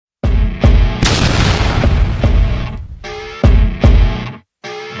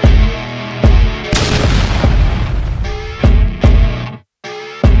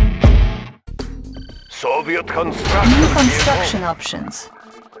Soviet construction. New construction options.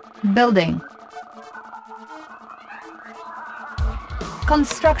 Building.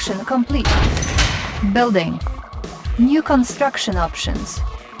 Construction complete. Building. New construction options.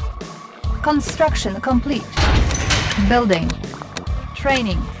 Construction complete. Building.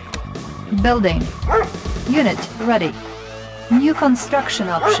 Training. Building. Unit ready. New construction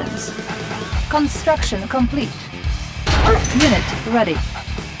options. Construction complete. Unit ready.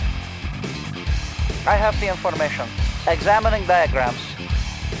 I have the information. Examining diagrams.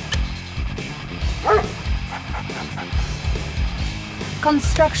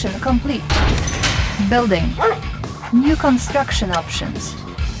 Construction complete. Building. New construction options.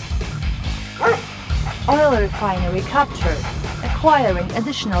 Oil refinery captured. Acquiring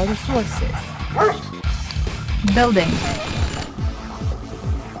additional resources. Building.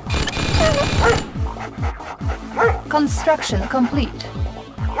 Construction complete.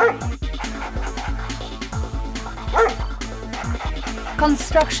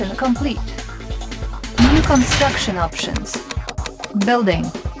 Construction complete. New construction options. Building.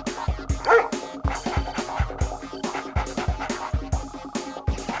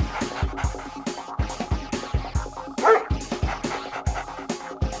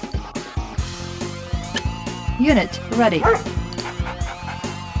 Unit ready.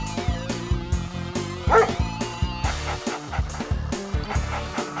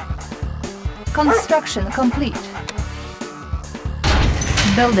 Construction complete.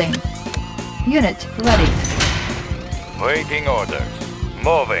 Building. Unit ready. Waiting orders.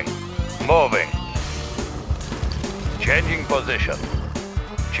 Moving. Moving. Changing position.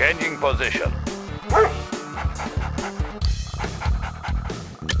 Changing position.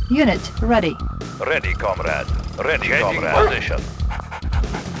 Unit ready. Ready, comrade. Ready, changing position.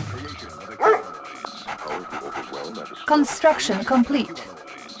 Construction complete.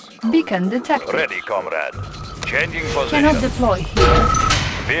 Beacon detected. Ready, comrade. Changing position. Cannot deploy here.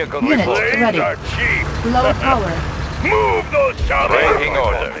 Vehicle Unit report. ready. Low power. Move those shots. Waiting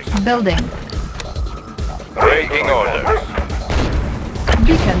orders. Building. Waiting orders.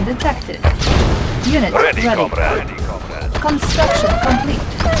 Beacon detected. Unit Ready, ready. comrade. Ready, comrade. Construction complete.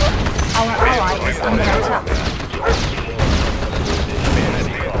 Our ally is under attack.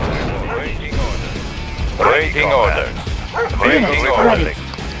 Waiting orders. Waiting Unit orders. ready.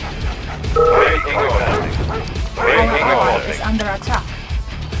 Waiting orders. Our Waiting ally orders. is under attack.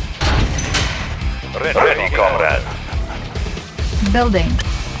 Ready, comrade. Building.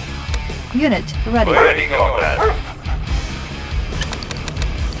 Unit ready. Ready, comrade.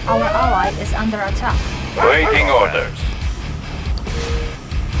 Our ally is under attack. Waiting orders.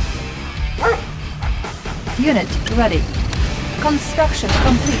 Unit ready. Construction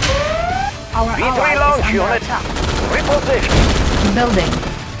complete. Our ally is under attack. Reposition. Building.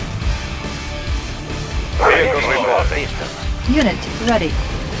 Vehicle reporting. Unit ready.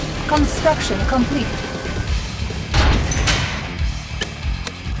 Construction complete.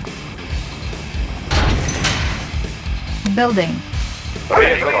 Building.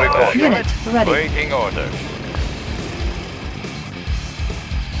 Vehicle reporting. Unit ready. Waiting orders.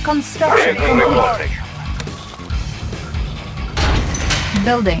 Construction Vehicle complete. reporting.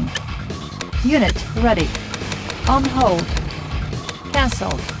 Building. Unit ready. On hold.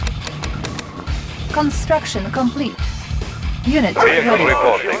 Cancelled. Construction complete. Unit Vehicle ready.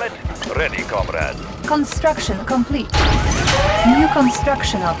 reporting. Ready, comrade. Construction complete. New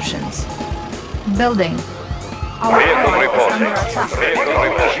construction options. Building. Our Vehicle ally is reporting. under attack. Vehicle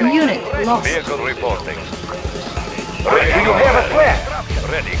reporting. Unit lost. Vehicle reporting. Do you have a plan?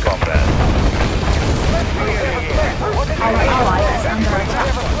 Ready, comrade. Our ally is under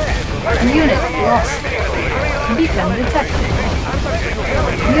attack. Unit lost. Beacon detected.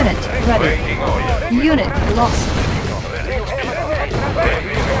 Unit ready. Waiting orders. Unit lost.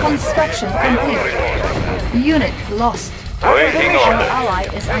 Construction complete. Unit lost. Waiting Our orders. ally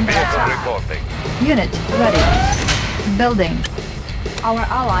is under Vehicle attack. reporting. Unit ready. Building. Our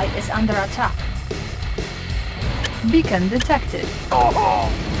ally is under attack. Beacon detected.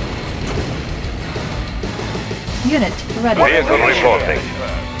 Unit ready. Vehicle reporting.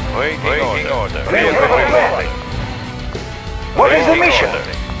 Waiting order. Vehicle reporting. What is the mission?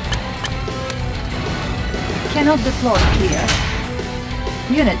 Cannot deploy here.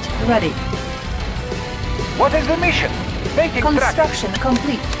 Unit ready. What is the mission? Making track. Construction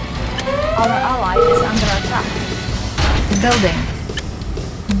complete. Our ally is under attack. Building.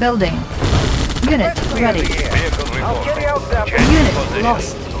 Building. Unit ready. Vehicle I'll carry reporting. out that. Change Unit position.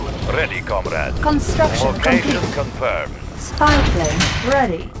 lost. Ready, comrade. Construction Location complete. confirmed. Spy plane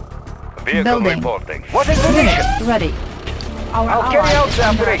ready. Vehicle Building. reporting. What is the Unit mission? ready. Our I'll ally carry out is the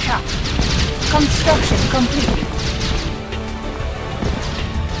under operation. attack. Construction complete.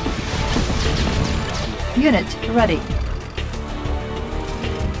 Unit ready.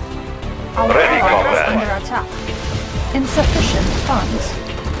 Our Ready, ally is comrade. under attack. Insufficient funds.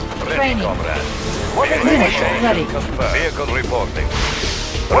 Training. What is the Unit mission? ready. Vehicle reporting.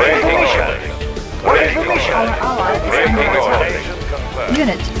 What is the Waiting mission? orders. What is the mission? Our ally is Waiting under attack. orders. Confirmed.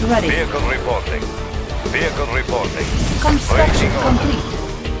 Unit ready. Vehicle reporting. Vehicle reporting. Construction Waiting complete.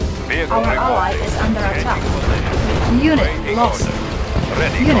 Vehicle Our ally reporting. is under attack. Changing position. Unit Waiting lost. orders.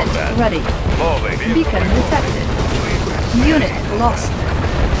 Ready, Unit comrade. ready. Moving. Beacon detected. Unit lost.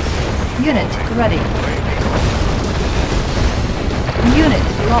 Unit ready. Unit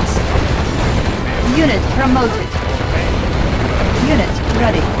lost. Unit promoted. Unit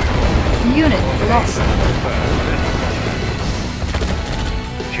ready. Unit lost.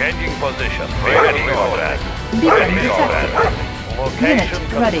 Changing position. Ready, comrade. Beacon Ready, detected. comrade. Location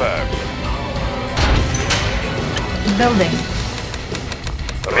Unit ready. confirmed. Building.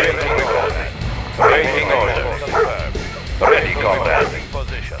 Vehicle reporting. Waiting orders. Confirmed. Ready, comrade.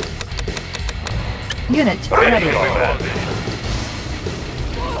 Position. Unit Ready, ready. comrade.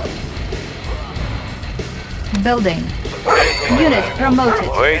 Building. Unit promoted.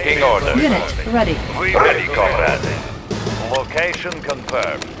 Waiting orders. Unit ready. Ready, comrade. Location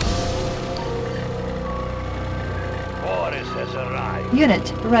confirmed. Boris has arrived.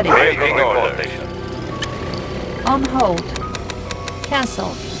 Unit ready. Waiting orders. On hold.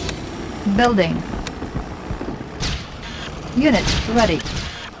 Cancel. Building. Unit ready.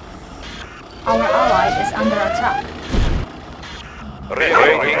 Our ally is under attack.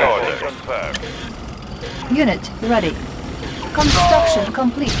 Waiting orders. Confirmed. Unit ready. Construction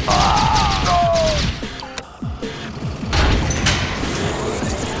complete.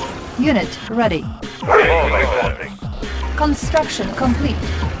 Unit ready. Reporting. Construction complete.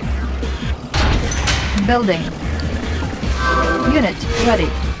 Building. Unit ready.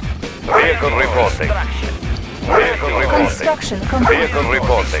 Vehicle reporting. Vehicle reporting. Construction complete. Vehicle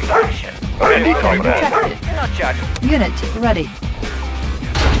reporting. Ready, Beacon comrade. detected. Unit ready.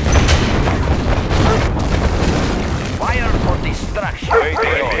 Fire for destruction.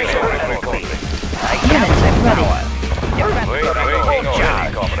 Waiting orders. Reporting. Unit ready. Waiting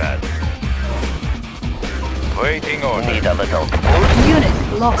orders, comrade. Waiting orders. Need a little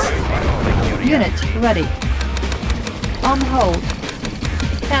Unit lost. Unit ready. On hold.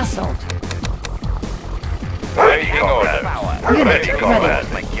 Cancelled. Waiting orders. Unit Ready,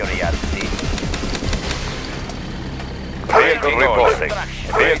 comrade. my curiosity. Vehicle reporting.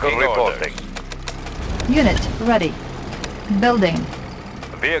 Vehicle reporting. Unit ready. Building.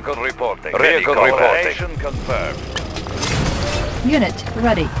 Vehicle reporting. Vehicle reporting. Confirmed. Unit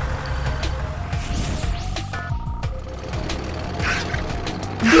ready.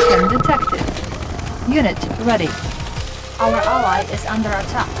 Beacon detected. Unit ready. Our ally is under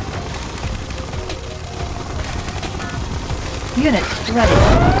attack. Unit ready.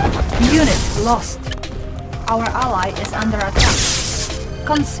 Unit lost. Our ally is under attack.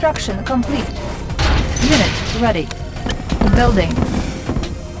 Construction complete. Unit ready. Building.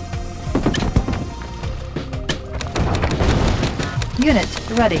 Unit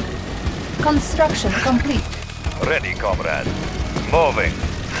ready. Construction complete. Ready, comrade. Moving.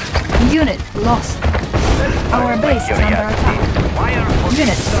 Unit lost. Our base is under attack.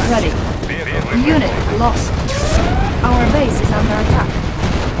 Unit ready. Unit lost. Our base is under attack.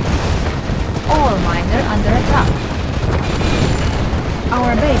 All miner under attack.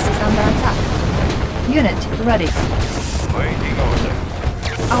 Our base is under attack. Unit ready. Waiting order.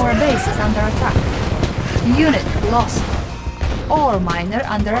 Our base is under attack. Unit lost. All miner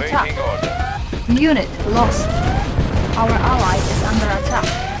under attack. Waiting order. Unit lost. Our ally is under attack.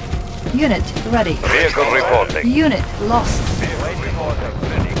 Unit ready. Vehicle reporting. Unit lost. Waiting order.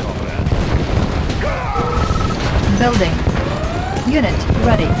 Ready, comrade. Building. Unit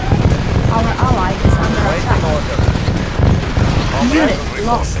ready. Our ally is under attack. Unit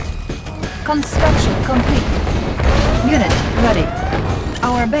lost. Construction complete. Unit ready.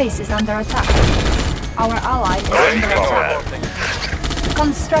 Our base is under attack. Our ally is Ready, under attack. comrade.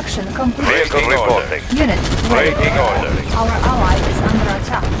 Construction complete. Vehicle reporting. Unit ready. Waiting order. Our ally is under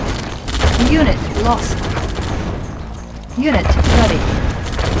attack. Unit lost. Unit ready.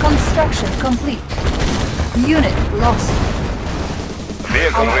 Construction complete. Unit lost.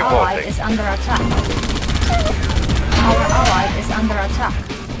 Vehicle Our ally reporting. is under attack. Our ally is under attack.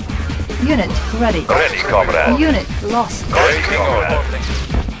 Unit ready. Ready, comrade. Unit lost. Waiting order.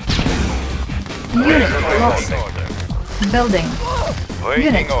 Unit lost. Building. Waiting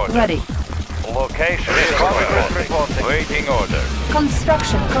Unit order. ready. Location is reporting. Waiting order.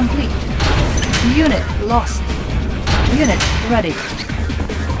 Construction complete. Unit lost. Unit ready.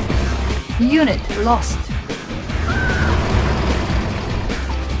 Unit lost.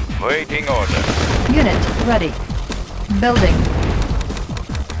 Waiting order. Unit ready. Building.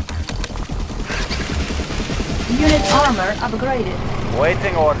 Unit armor upgraded.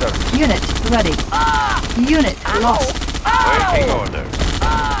 Waiting order. Unit ready. Unit lost. Waiting order.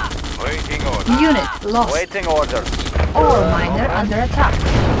 Waiting order. Unit lost. Waiting order. Ore miner under attack.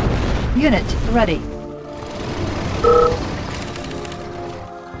 Unit ready.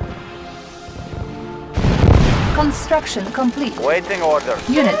 Construction complete. Waiting order.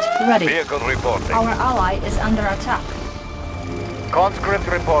 Unit ready. Vehicle reporting. Our ally is under attack. Conscript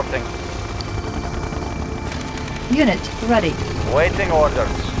reporting. Unit ready. Waiting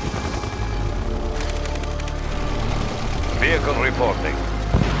orders. Vehicle reporting.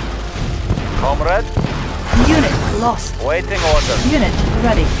 Comrade. Unit lost. Waiting order. Unit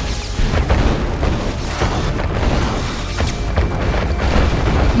ready.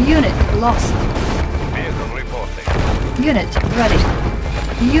 Unit lost. Vehicle reporting. Unit ready.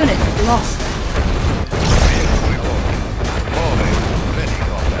 Unit lost. Vehicle reporting. Moving. Ready,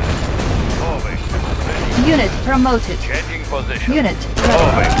 combat. Moving. Ready. Unit promoted. Changing position. Unit ready.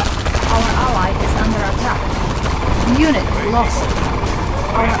 Moving. Our ally is under attack. Unit lost.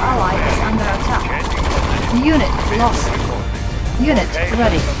 Our ally is under attack. Changing position. Unit lost. Reporting. Unit Location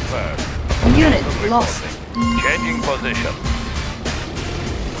ready. confirmed. Unit lost. Changing position.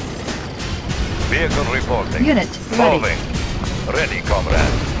 Vehicle reporting. Unit ready. Moving. Ready,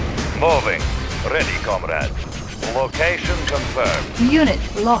 comrade. Moving. Ready, comrade. Location confirmed. Unit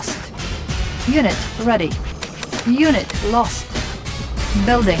lost. Unit ready. Unit lost.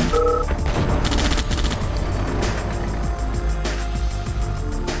 Building.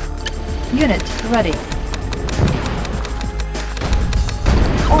 Unit ready.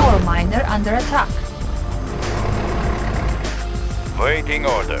 Ore miner under attack. Waiting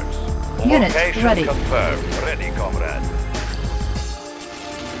orders. Unit Location ready. confirmed. Ready, comrade.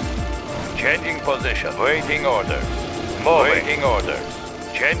 Changing position. Waiting orders. Waiting orders.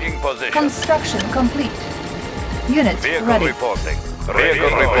 Changing position. Construction complete. Unit Vehicle ready. reporting. Vehicle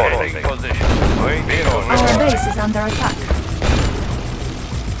reporting. Position. Waiting Our orders. base is under attack.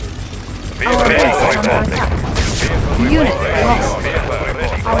 Vehicle Our base is under reporting. attack. Vehicle Unit reporting. lost. Vehicle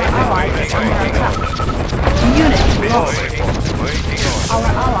ready. Our ally is under attack. Unit lost. Waiting orders. Our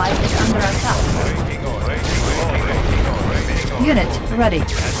ally is under attack. Waiting orders. Waiting orders. Unit ready.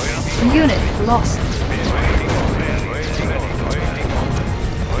 Unit lost.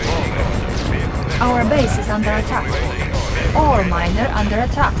 Our base is under attack. Ore miner under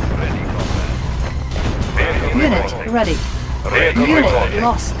attack. Unit ready. Vehicle Unit reporting.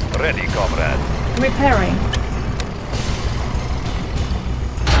 lost. Ready, comrade. Repairing.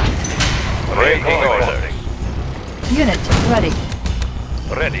 Waiting orders. Unit ready.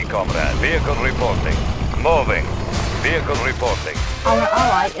 Ready, comrade. Vehicle reporting. Moving. Vehicle reporting. Our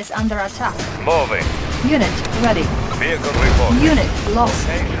ally is under attack. Moving. Unit ready. Vehicle reporting. Unit lost.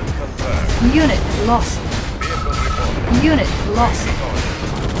 Location confirmed. Unit lost. Vehicle reporting. Unit lost.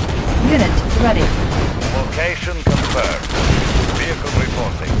 Unit ready. Location confirmed. Vehicle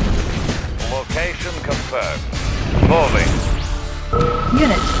reporting. Location confirmed. Moving.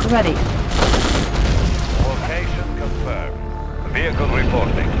 Unit ready. Location confirmed. Vehicle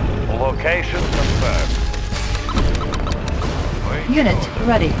reporting. Location confirmed. Waiting Unit order.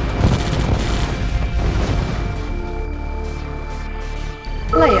 ready.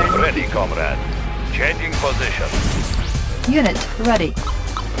 Players. Ready, comrade. Changing position. Unit ready.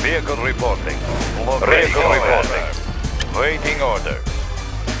 Vehicle reporting. Vehicle reporting. Waiting order.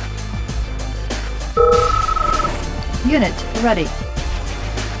 Unit ready.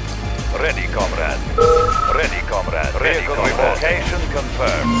 Ready, comrade. Ready, comrade. Vehicle location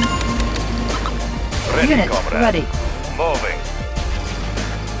confirmed. Ready, Unit comrade. ready. Moving.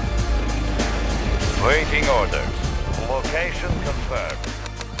 Waiting orders. Location confirmed.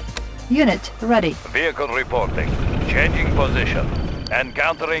 Unit ready. Vehicle reporting. Changing position.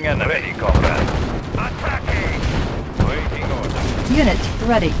 Encountering enemy. Ready, comrade. Attacking. Waiting order. Unit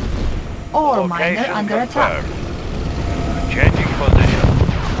ready. Ore miner Location under attack. confirmed. Changing position.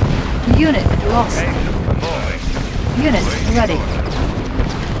 Unit lost. Location moving. Unit Waiting ready. order.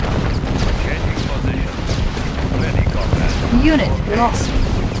 Changing position. Ready, comrade. Unit lost.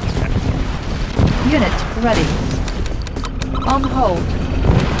 Unit ready. On hold.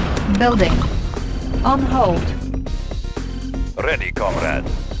 Building. On hold. Ready, comrade.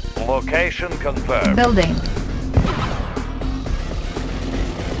 Location confirmed. Building.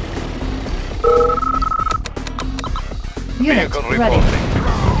 Unit Vehicle ready. reporting.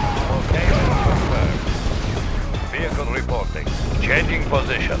 Location reporting. Changing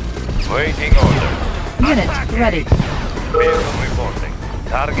position. Waiting order. Unit ready. Vehicle reporting.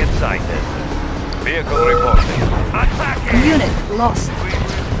 Target sighted. Vehicle reporting. Attacking! Unit lost.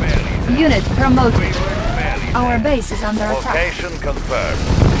 Unit promoted. Our base is under attack. Location confirmed.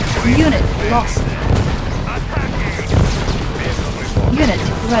 Unit lost. Vehicle reporting. Unit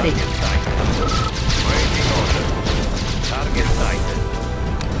ready. Waiting order. Target sighted.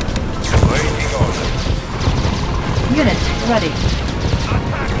 Waiting order. Unit ready.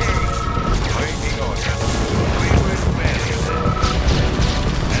 Waiting order. We will bury them.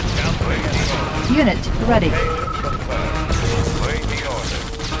 Headcount waiting order. Unit ready. Confirmed. Waiting order.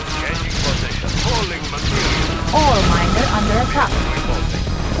 Changing position. Falling material. Ore miner under attack. Reporting.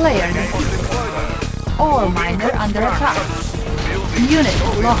 Player defeated. Ore miner under attack. Unit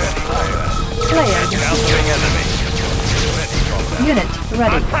lost. Player defeated. Countering enemy. Ready, combat. Unit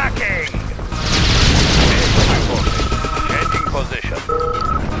ready. Attacking! Vehicle reporting. Changing position.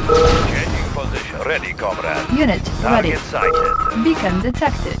 Changing position. Ready, comrade. Unit ready. Target sighted. Beacon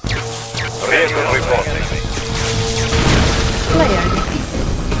detected. Vehicle reporting. Player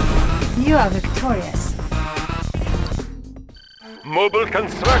defeated. You are victorious. Mobile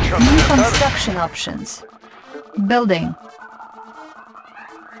construction New center. construction options. Building.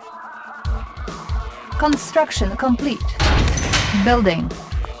 Construction complete. Building.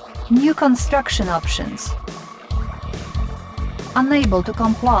 New construction options. Unable to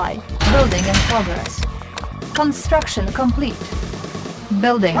comply. Building in progress. Construction complete.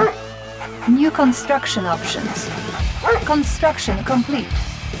 Building. New construction options. Construction complete.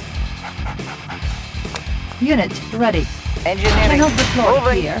 Unit ready. Engineering. Cannot deploy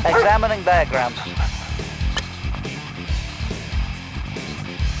Moving. here. Examining diagrams.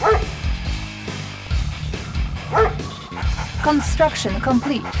 Construction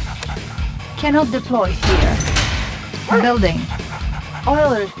complete. Cannot deploy here. Building.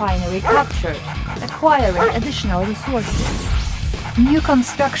 Oil refinery captured. Acquiring additional resources. New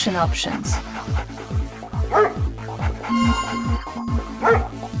construction options.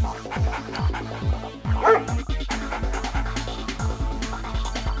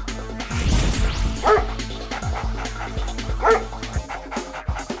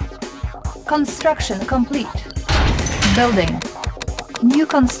 Construction complete. Building. New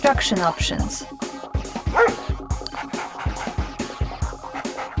construction options.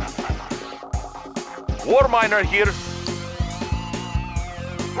 War miner here.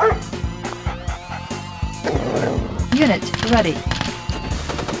 Unit ready.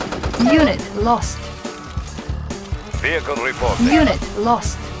 Unit lost. Vehicle reporting. Unit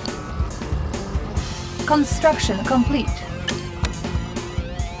lost. Construction complete.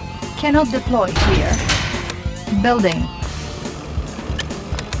 Cannot deploy here. Building.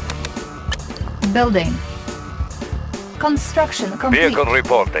 Building. Construction complete. Vehicle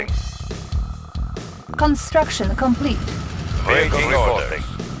reporting. Construction complete. Vehicle reporting.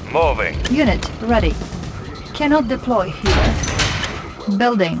 Moving. Unit ready. Cannot deploy here.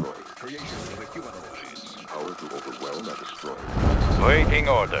 Building. Waiting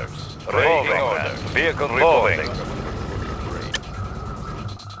orders. Waiting orders. Vehicle reporting.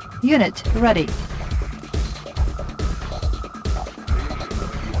 Unit ready.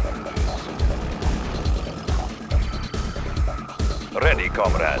 Ready,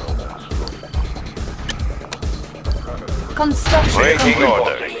 comrade. Construction Waiting complete.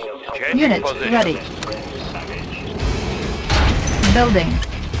 orders. Changing Unit position. ready. Building.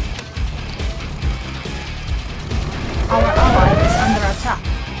 Our ally is under attack.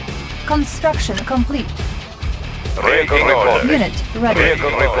 Construction complete. Vehicle reporting. Unit ready.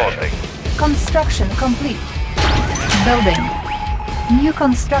 Vehicle reporting. Construction complete. Building. New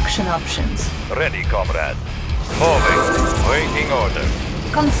construction options. Ready, comrade. Moving. Waiting order.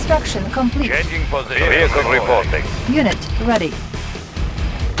 Construction complete. Changing position. Vehicle reporting. Unit ready.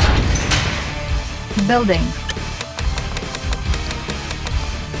 Building.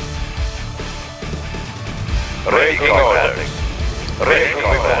 Ready, comrade. Ready,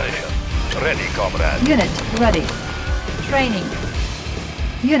 comrade. Ready, comrade. Unit ready. Training.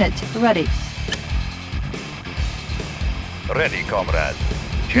 Unit ready. Ready, comrade.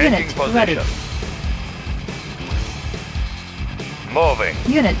 Unit Changing position. ready. Moving.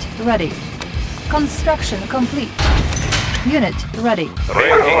 Unit ready. Construction complete. Unit ready.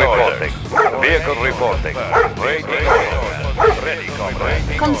 Vehicle reporting. Vehicle reporting. Waiting order. Ready,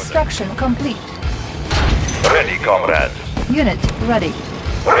 comrade. Construction complete. Ready, comrade. Unit ready.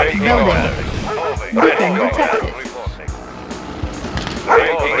 Ready, Building. comrade. Beacon Ready, comrade. detected.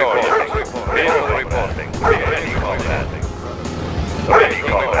 Waiting order. Vehicle reporting. Ready, comrade. Ready,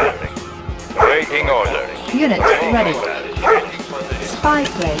 comrade. Waiting order. Unit ready. Spy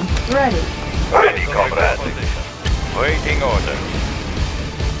plane ready. Ready, comrade. Waiting order.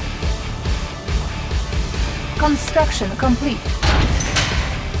 Construction complete.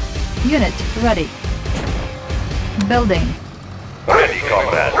 Unit ready. Building. Ready,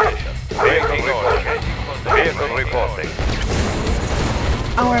 comrade. Waiting order. Vehicle reporting.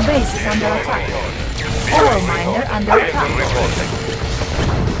 Our base is under attack. Ore miner under Vehicle attack. reporting.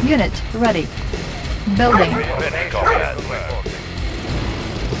 Unit ready. Building. Ready, comrade.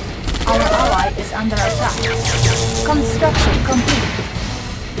 Our ally is under attack. Construction complete.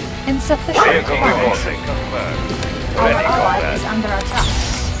 Insufficient Vehicle funds. reporting. Confirmed. Our Ready, ally comrade. is under attack.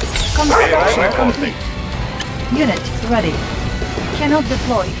 Construction Vehicle complete. Unit ready. Cannot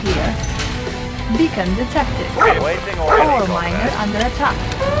deploy here. Beacon detected. Waiting order. Ore miner under attack.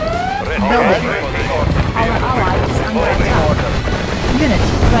 Ready, Building. comrade. Our ally is under attack. Unit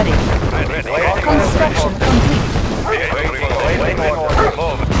ready. Ready. Construction complete. Waiting order.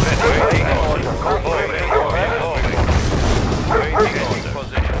 Move. Waiting order. Waiting order.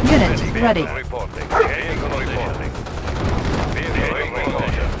 Unit ready. Reporting. Vehicle reporting. Vehicle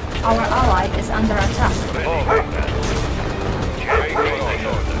order. Our ally is under attack.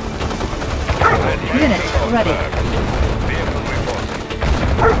 Unit ready.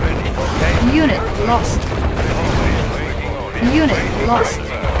 Unit lost. Unit lost.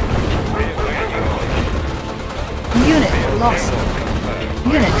 Unit lost.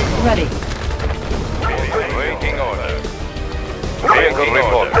 Unit ready. Waiting order. Vehicle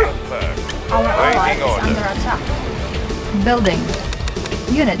reporting. Our ally Waiting is order. under attack. Building.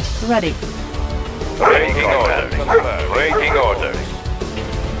 Unit ready. Waiting order. Waiting order.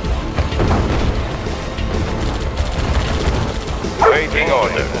 Waiting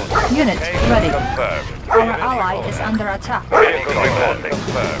order. Unit ready. Confirmed. Our ally is under attack. Vehicle reporting.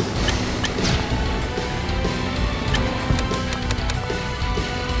 Confirmed.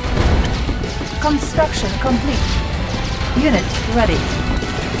 Construction complete. Unit ready.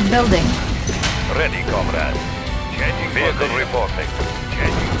 Building. Ready, comrade. Changing vehicle reporting.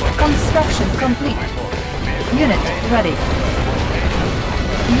 Changing position. Construction complete. Unit ready.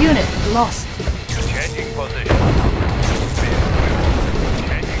 Unit lost. Changing position.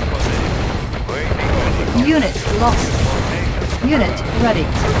 Changing position. Waiting order. Unit lost. Unit ready.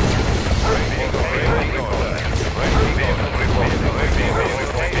 Waiting order. Vehicle reporting.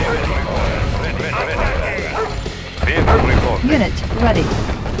 Vehicle reporting. Unit ready.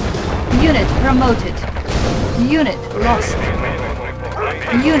 Unit promoted. Unit lost.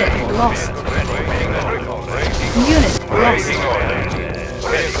 Unit lost. Unit lost.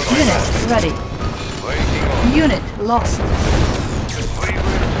 Unit ready. Unit lost.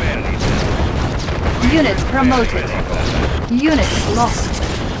 Unit promoted. Unit lost.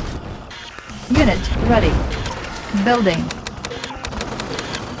 Unit ready. Building.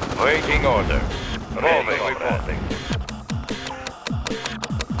 Waiting order. Moving reporting.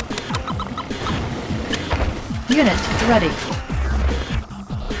 Unit ready.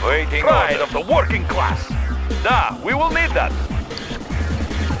 Waiting Pride order. Of the working class. Da, we will need that.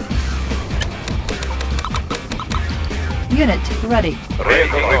 Unit ready.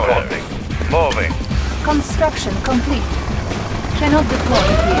 Vehicle reporting. Moving. Construction complete. Cannot deploy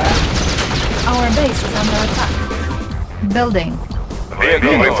here. Our base is under attack. Building.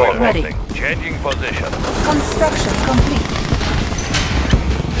 Vehicle Unit reporting. ready. Changing position. Construction complete.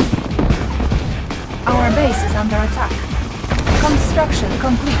 Our base is under attack. Construction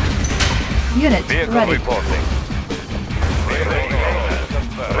complete. Unit Vehicle ready. reporting.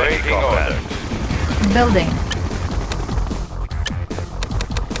 Waiting order. Building.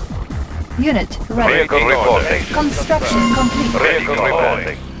 Unit ready. Vehicle reporting. Construction complete. Vehicle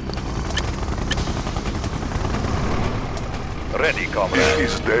reporting. Ready, comrade.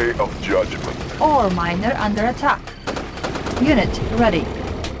 This is day of judgment. Ore miner under attack. Unit ready.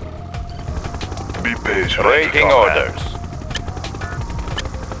 Be patient. Waiting comrade. orders.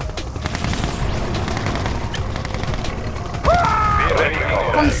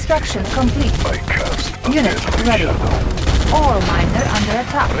 Construction complete. I cast a Unit deadly ready. shadow. Ore miner under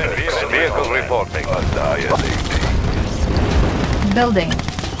attack. Vehicle reporting. Annihilating. Building.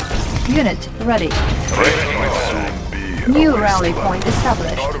 Unit ready. Soon be a New wasteland. rally point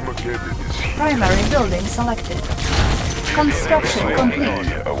established. Armageddon is here. Primary building selected. Construction Soon complete.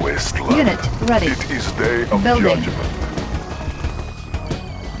 be a wasteland. Unit ready. It is day of Building. judgment.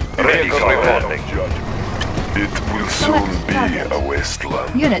 Vehicle Day of reporting. judgment. It will Select soon be target. a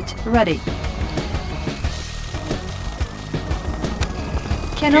wasteland. Unit ready.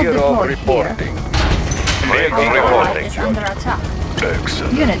 Cannot Hero deploy reporting. here. Vehicle Our ally reporting. is under attack.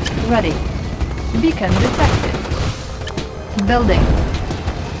 Excellent. Unit ready. Beacon detected. Building.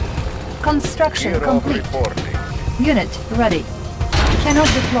 Construction Hero complete. reporting. Unit ready. Cannot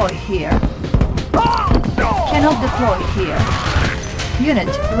deploy here. Cannot deploy here. Unit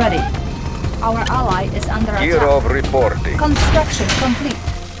ready. Our ally is under attack. Hero reporting. Construction complete.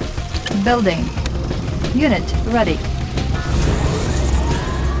 Building. Unit ready.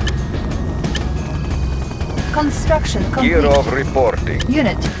 Construction complete. Hero reporting.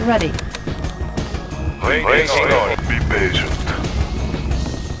 Unit ready. Waiting on. Be patient.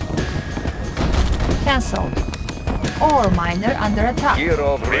 Cancelled. Ore miner under attack.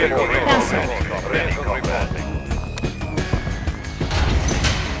 Hero reporting. Cancelled. Ready combat.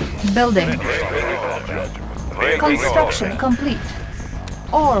 Building. Waiting Construction complete.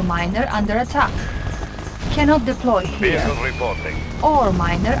 Ore miner under attack. Cannot deploy here. Vehicle reporting. Ore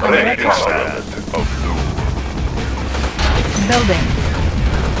miner under Ready attack. combat. Of doom. Building.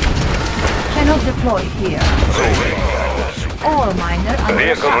 Cannot deploy here. Ore miner under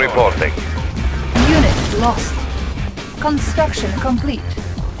Vehicle attack. reporting. Unit lost. Construction complete.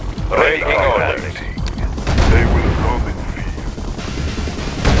 Waiting order. They will run in fear.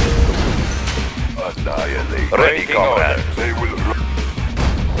 Annihilate. Ready combat. They will run.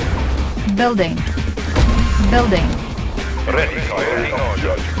 Building. Building. Ready combat.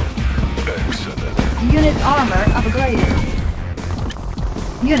 Judgment. Excellent. Unit armor upgraded.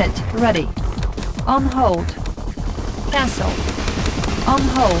 Unit ready. On hold. Cancel. On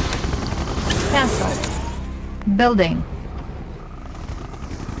hold. Cancel. Building.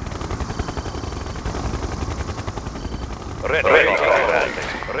 Ready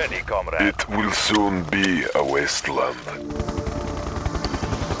combat. Ready comrade. It will soon be a wasteland.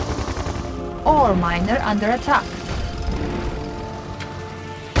 Ore miner under attack.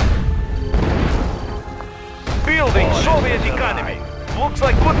 Building Soviet economy. Looks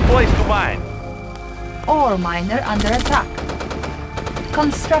like good place to mine. Ore miner under attack.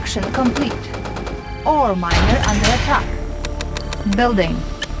 Construction complete. Ore miner under attack. Building.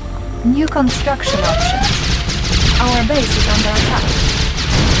 New construction options. Our base is under attack.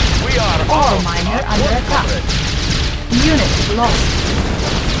 We are Ore miner under attack. Unit lost.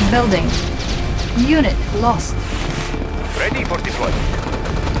 Building. Unit lost. ready for deployment.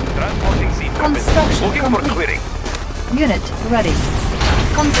 Transporting seat weapons. Construction Looking for complete. clearing. Unit ready.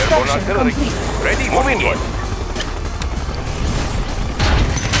 Airborne Construction artillery. complete. Ready moving in.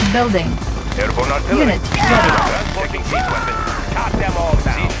 Building. Airborne artillery. Unit ready. Transporting seat weapons. Cut them all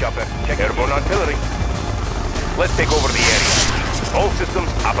down. Siege chopper. Check airborne artillery. Let's take over the area. All systems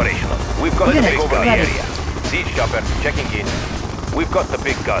operational. We've got to Unit take over the ready. area. Siege chopper checking in. We've got the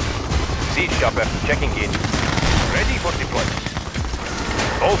big gun. Siege chopper checking in. Ready for deployment.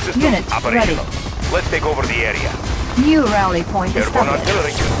 All systems Unit operational. ready. Let's take over the area. New rally point Airborne established.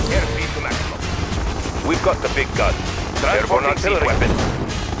 artillery. Airspeed to maximum. We've got the big gun. Airborne artillery weapon.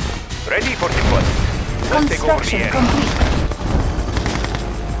 Ready for deployment. Let's take over the Construction area. complete.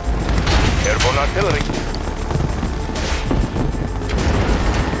 Airborne artillery.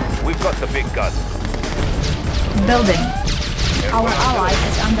 We've got the big gun. Building. Our Airborne ally artillery.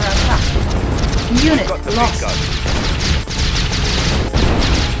 is under attack. Unit We've got the lost. big gun.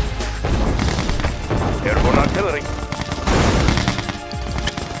 Airborne artillery.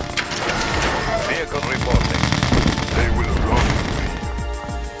 Vehicle reporting. They will run.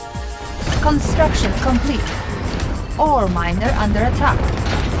 Construction complete. Ore miner under attack.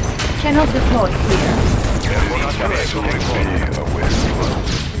 Cannot deploy here. Airborne artillery. Soon be a wasteland.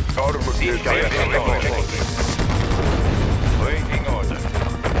 Siege Armageddon. chopper. Waiting order.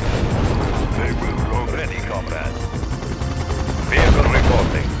 They will run. Ready, comrade. Vehicle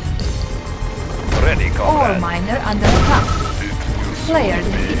reporting. Ready, Ore comrade. miner under attack. It will Player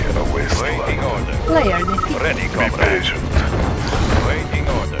soon be defeated. a Waiting wasteland. order. Player defeated. Ready, Be comrade. patient. Waiting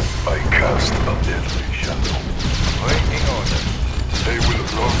order. I cast a deadly shadow. Waiting order. They will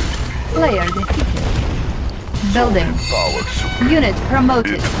run. Player defeated. Building. Power supreme. Unit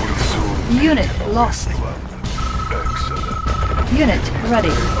promoted. It will soon be Unit a lost. wasteland. Excellent. Unit ready.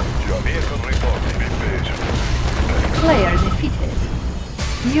 Vehicle reporting. Be patient. Player defeated.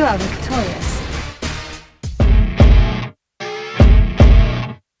 You are victorious.